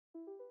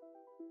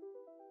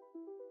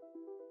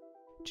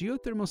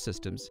Geothermal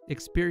systems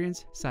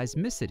experience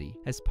seismicity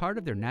as part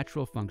of their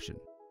natural function.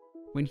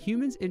 When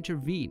humans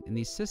intervene in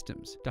these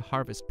systems to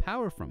harvest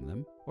power from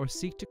them or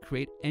seek to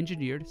create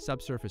engineered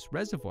subsurface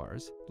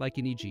reservoirs, like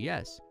in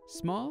EGS,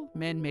 small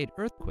man-made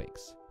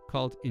earthquakes,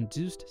 called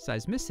induced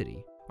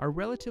seismicity, are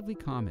relatively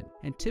common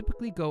and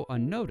typically go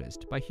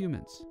unnoticed by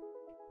humans.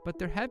 But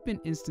there have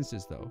been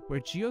instances, though, where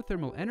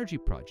geothermal energy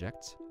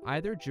projects,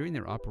 either during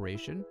their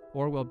operation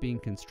or while being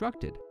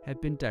constructed,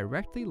 have been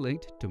directly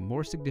linked to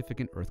more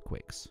significant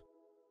earthquakes.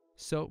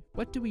 So,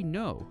 what do we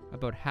know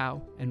about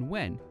how and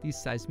when these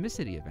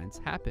seismicity events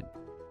happen?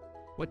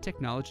 What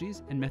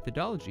technologies and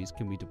methodologies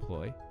can we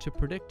deploy to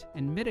predict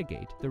and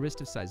mitigate the risk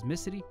of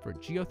seismicity for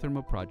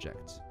geothermal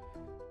projects?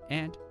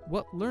 And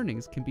what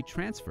learnings can be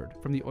transferred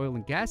from the oil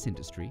and gas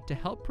industry to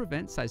help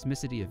prevent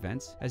seismicity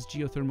events as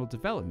geothermal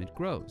development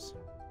grows?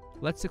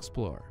 Let's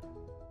explore.